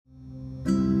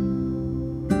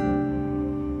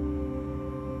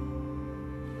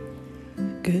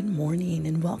Good morning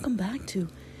and welcome back to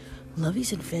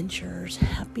Lovey's Adventures.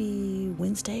 Happy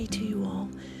Wednesday to you all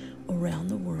around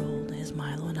the world as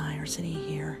Milo and I are sitting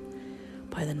here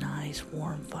by the nice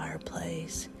warm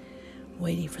fireplace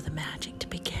waiting for the magic to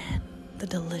begin. The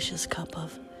delicious cup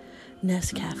of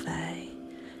Nescafe,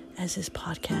 as this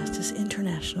podcast is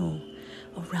international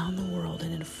around the world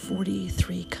and in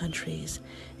 43 countries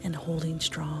and holding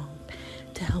strong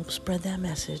to help spread that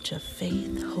message of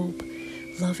faith, hope,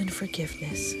 love and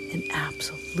forgiveness, and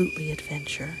absolutely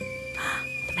adventure.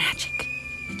 The magic,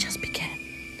 it just began.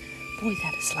 Boy,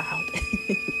 that is loud.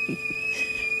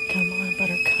 Come on,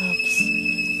 buttercups.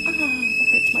 That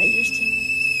hurts my ears too.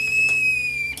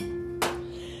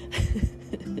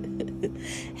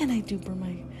 And I do burn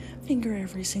my finger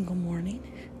every single morning.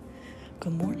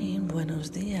 Good morning, buenos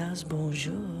dias,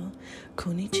 bonjour,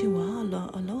 konnichiwa,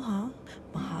 aloha,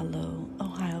 mahalo,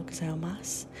 ohayou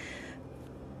gozaimasu.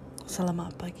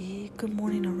 Salamat pagi. Good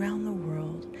morning around the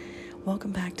world.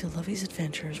 Welcome back to Lovey's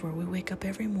Adventures, where we wake up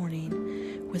every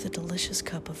morning with a delicious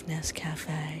cup of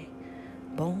Nescafe.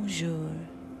 Bonjour.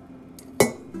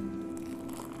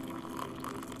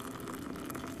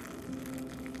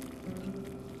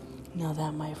 Now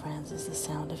that, my friends, is the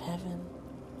sound of heaven.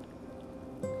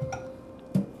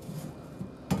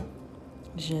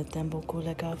 Je t'aime beaucoup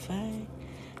le café.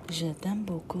 Je t'aime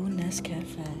beaucoup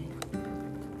Nescafe.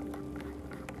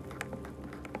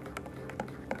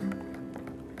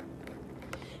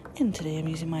 And today I'm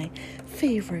using my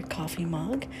favorite coffee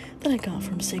mug that I got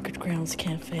from Sacred Grounds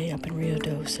Cafe up in Rio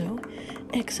Doce.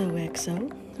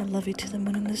 XOXO. I love you to the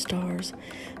moon and the stars.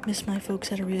 Miss my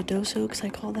folks at Rio Doce because I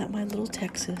call that my little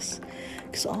Texas.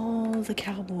 Because all the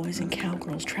cowboys and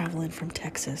cowgirls travel in from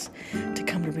Texas to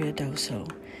come to Rio Doce.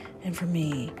 And for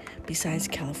me, besides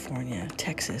California,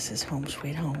 Texas is home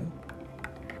sweet home.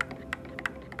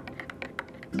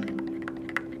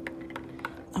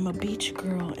 I'm a beach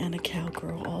girl and a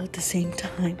cowgirl all at the same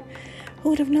time. Who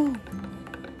would have known?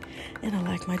 And I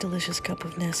like my delicious cup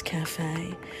of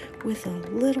Nescafe with a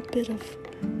little bit of,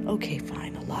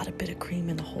 a lot of bit of cream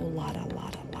and a whole lot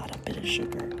of bit of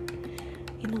sugar.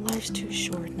 You know, life's too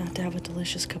short not to have a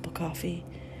delicious cup of coffee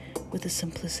with the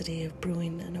simplicity of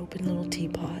brewing an open little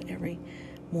teapot every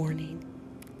morning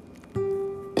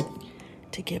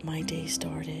to get my day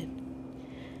started.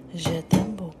 Je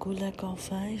t'aime beaucoup le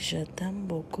café, je t'aime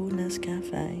beaucoup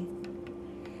Nescafe.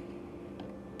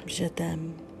 Je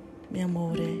t'aime, mi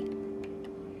amore.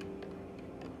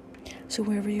 So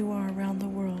wherever you are around the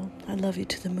world, I love you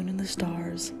to the moon and the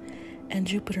stars, and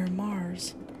Jupiter and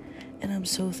Mars. And I'm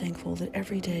so thankful that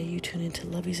every day you tune into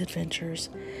Lovey's Adventures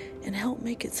and help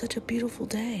make it such a beautiful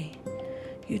day.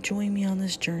 You join me on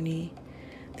this journey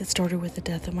that started with the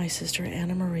death of my sister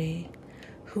Anna Marie,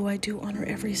 who I do honor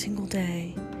every single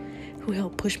day, who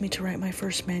helped push me to write my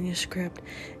first manuscript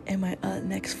and my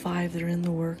next 5 that are in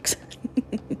the works.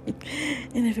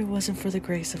 And if it wasn't for the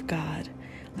grace of God,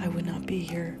 I would not be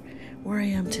here where I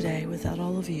am today without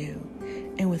all of you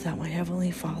and without my Heavenly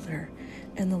Father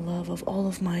and the love of all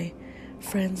of my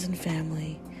friends and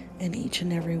family and each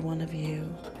and every one of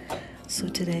you. So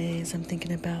today, as I'm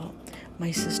thinking about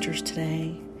my sisters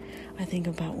today, I think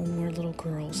about when we were little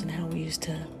girls and how we used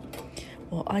to,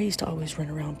 I used to always run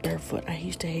around barefoot. I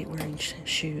used to hate wearing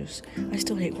shoes. I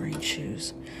still hate wearing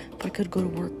shoes. If I could go to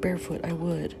work barefoot, I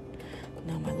would.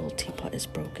 Now my little teapot is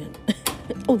broken.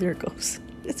 Oh, there it goes.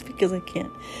 It's because I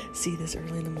can't see this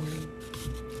early in the morning.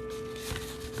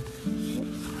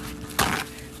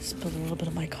 Spilled a little bit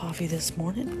of my coffee this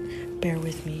morning. Bear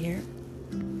with me here.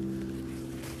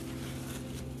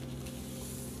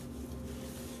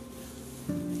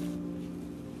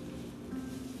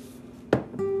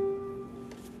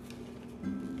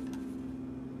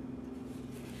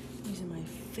 Using my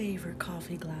favorite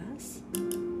coffee glass.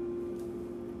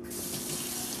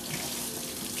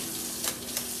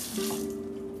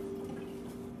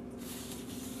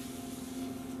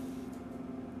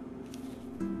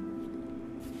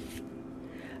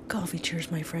 Coffee cheers,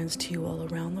 my friends, to you all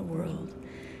around the world.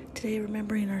 Today,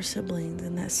 remembering our siblings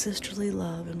and that sisterly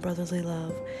love and brotherly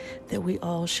love that we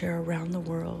all share around the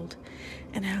world,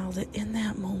 and how that in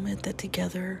that moment that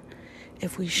together,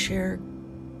 if we share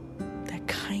that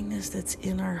kindness that's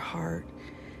in our heart,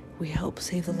 we help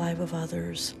save the life of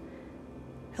others,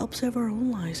 help save our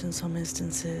own lives in some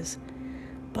instances.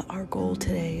 But our goal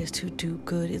today is to do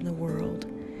good in the world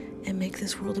and make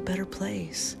this world a better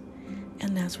place.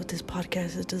 And that's what this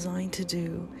podcast is designed to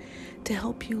do, to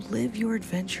help you live your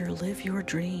adventure, live your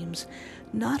dreams,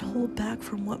 not hold back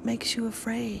from what makes you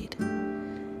afraid.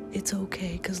 It's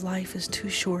okay, because life is too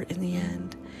short in the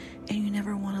end, and you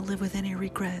never want to live with any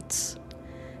regrets.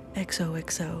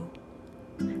 XOXO.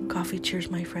 Coffee cheers,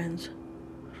 my friends.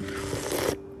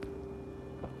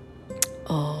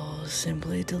 Oh,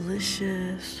 simply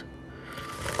delicious.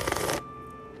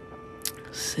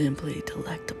 Simply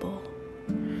delectable.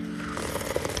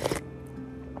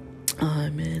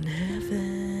 I'm in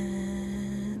heaven.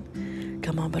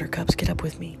 Come on, buttercups, get up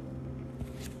with me.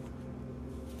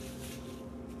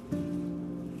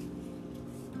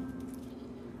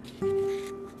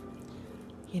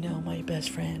 You know, my best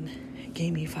friend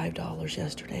gave me $5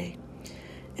 yesterday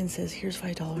and says, here's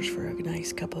 $5 for a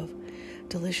nice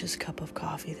delicious cup of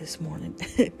coffee this morning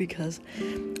because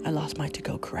I lost my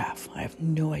to-go carafe. I have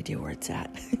no idea where it's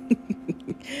at.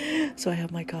 So I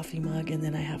have my coffee mug, and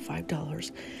then I have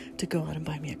 $5 to go out and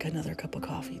buy me another cup of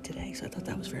coffee today. So I thought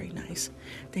that was very nice.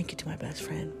 Thank you to my best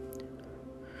friend.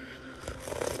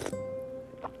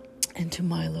 And to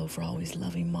Milo for always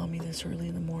loving Mommy this early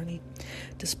in the morning,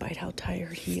 despite how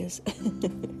tired he is.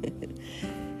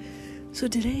 So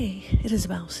today, it is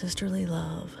about sisterly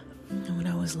love. And when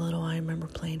I was little, I remember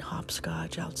playing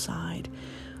hopscotch outside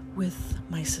with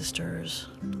my sisters.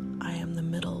 I am the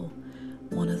middle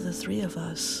one of the three of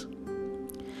us.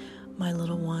 My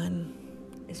little one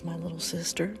is my little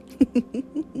sister.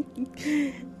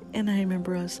 And I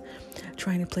remember us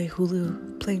trying to playing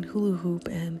hula hoop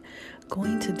and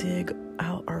going to dig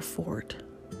out our fort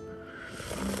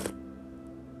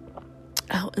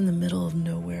out in the middle of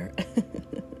nowhere.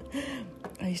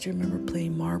 I used to remember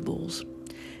playing marbles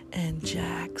and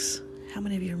jacks. How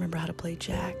many of you remember how to play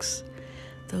jacks?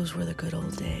 Those were the good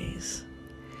old days.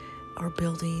 Or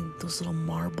building those little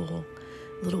marble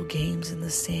games in the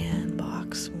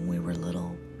sandbox when we were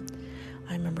little.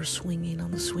 I remember swinging on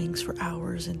the swings for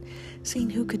hours and seeing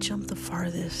who could jump the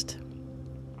farthest.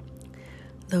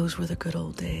 Those were the good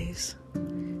old days.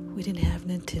 We didn't have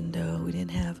Nintendo. We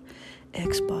didn't have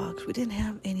Xbox. We didn't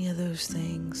have any of those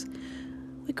things.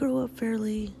 We grew up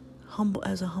fairly humble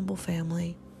as a humble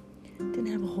family.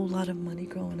 Didn't have a whole lot of money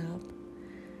growing up.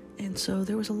 And so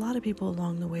there was a lot of people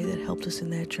along the way that helped us in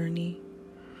that journey.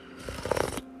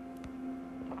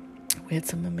 We had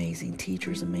some amazing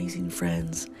teachers, amazing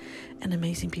friends, and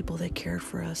amazing people that cared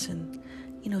for us and,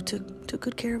 took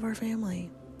good care of our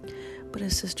family. But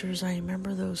as sisters, I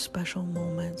remember those special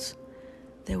moments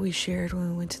that we shared when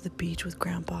we went to the beach with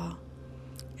Grandpa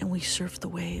and we surfed the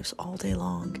waves all day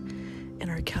long in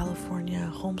our California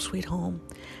home sweet home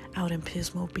out in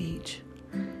Pismo Beach.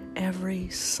 Every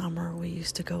summer we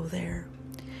used to go there,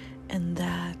 and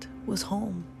that was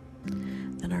home.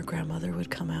 Then our grandmother would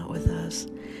come out with us,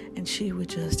 and she would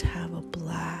just have a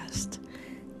blast.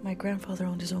 My grandfather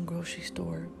owned his own grocery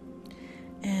store,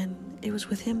 and it was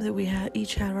with him that we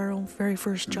each had our own very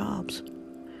first jobs.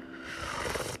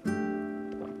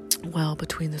 Well,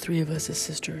 between the three of us as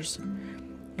sisters,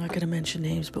 not going to mention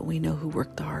names, but we know who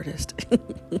worked the hardest.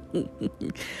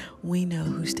 We know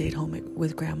who stayed home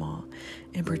with Grandma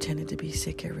and pretended to be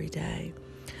sick every day.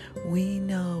 We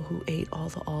know who ate all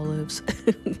the olives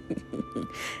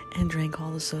and drank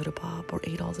all the soda pop or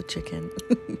ate all the chicken.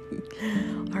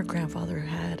 Our grandfather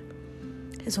had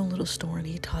his own little store, and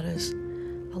he taught us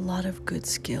a lot of good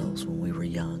skills when we were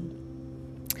young.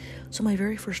 So my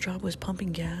very first job was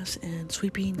pumping gas and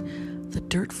sweeping the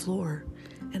dirt floor.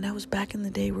 And that was back in the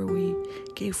day where we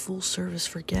gave full service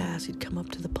for gas. You'd come up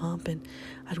to the pump and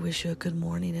I'd wish you a good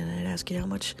morning, and I'd ask you how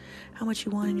much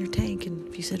you want in your tank, and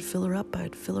if you said fill her up,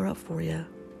 I'd fill her up for you.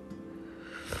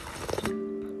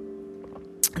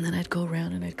 And then I'd go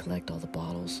around and I'd collect all the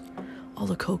bottles, all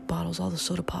the Coke bottles, all the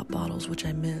soda pop bottles, which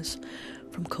I miss,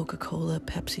 from Coca-Cola,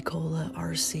 Pepsi-Cola,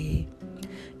 RC,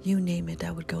 you name it.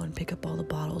 I would go and pick up all the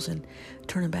bottles and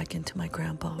turn them back into my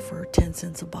grandpa for 10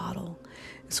 cents a bottle.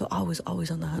 And so I was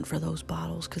always on the hunt for those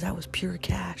bottles because that was pure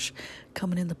cash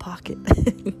coming in the pocket.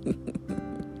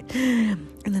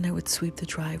 And then I would sweep the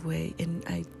driveway, and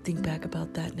I think back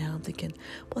about that now, I'm thinking,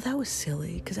 well, that was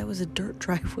silly because that was a dirt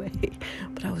driveway,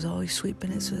 but I was always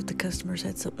sweeping it so that the customers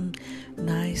had something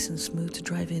nice and smooth to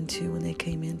drive into when they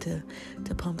came in to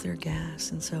pump their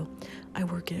gas. And so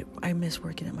I miss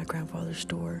working at my grandfather's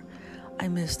store. I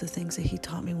miss the things that he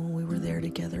taught me when we were there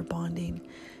together, bonding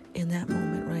in that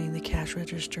moment, running the cash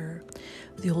register,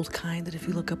 the old kind that if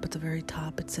you look up at the very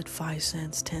top, it said 5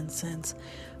 cents, 10 cents,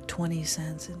 20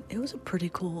 cents, and it was a pretty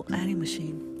cool adding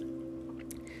machine.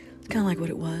 It's kind of like what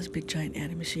it was, big giant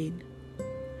adding machine.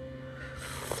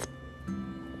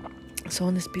 So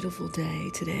on this beautiful day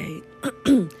today,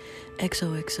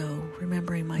 XOXO,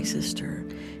 remembering my sister,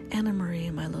 Anna Marie,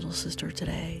 and my little sister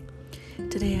today.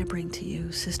 Today I bring to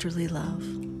you sisterly love.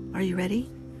 Are you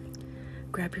ready?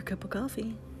 Grab your cup of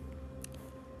coffee.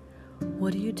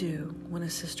 What do you do when a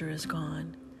sister is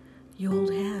gone? You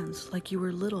hold hands like you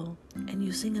were little, and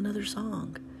you sing another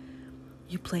song.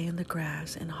 You play in the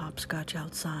grass and hopscotch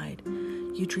outside.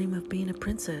 You dream of being a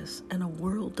princess and a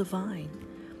world divine.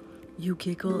 You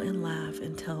giggle and laugh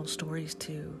and tell stories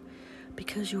too.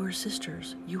 Because you are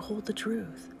sisters, you hold the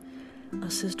truth. A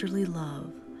sisterly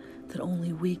love that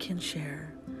only we can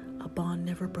share. A bond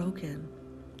never broken.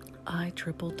 I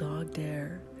triple dog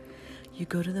dare. You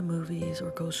go to the movies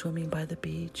or go swimming by the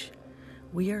beach.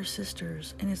 We are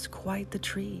sisters, and it's quite the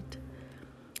treat.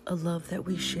 A love that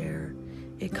we share,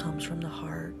 it comes from the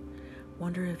heart.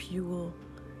 Wonder if you will,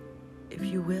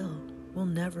 we'll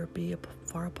never be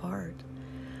far apart.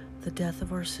 The death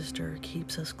of our sister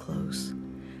keeps us close.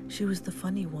 She was the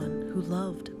funny one who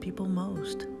loved people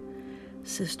most.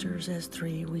 Sisters as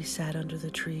three, we sat under the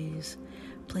trees,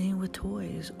 playing with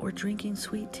toys or drinking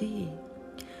sweet tea.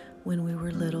 When we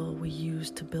were little, we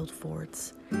used to build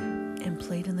forts and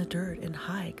played in the dirt and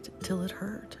hiked till it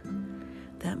hurt.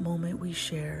 That moment we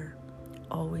share,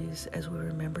 always as we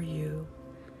remember you,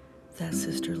 that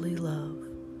sisterly love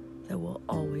that will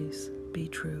always be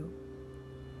true.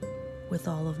 With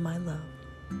all of my love,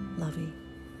 Lovey.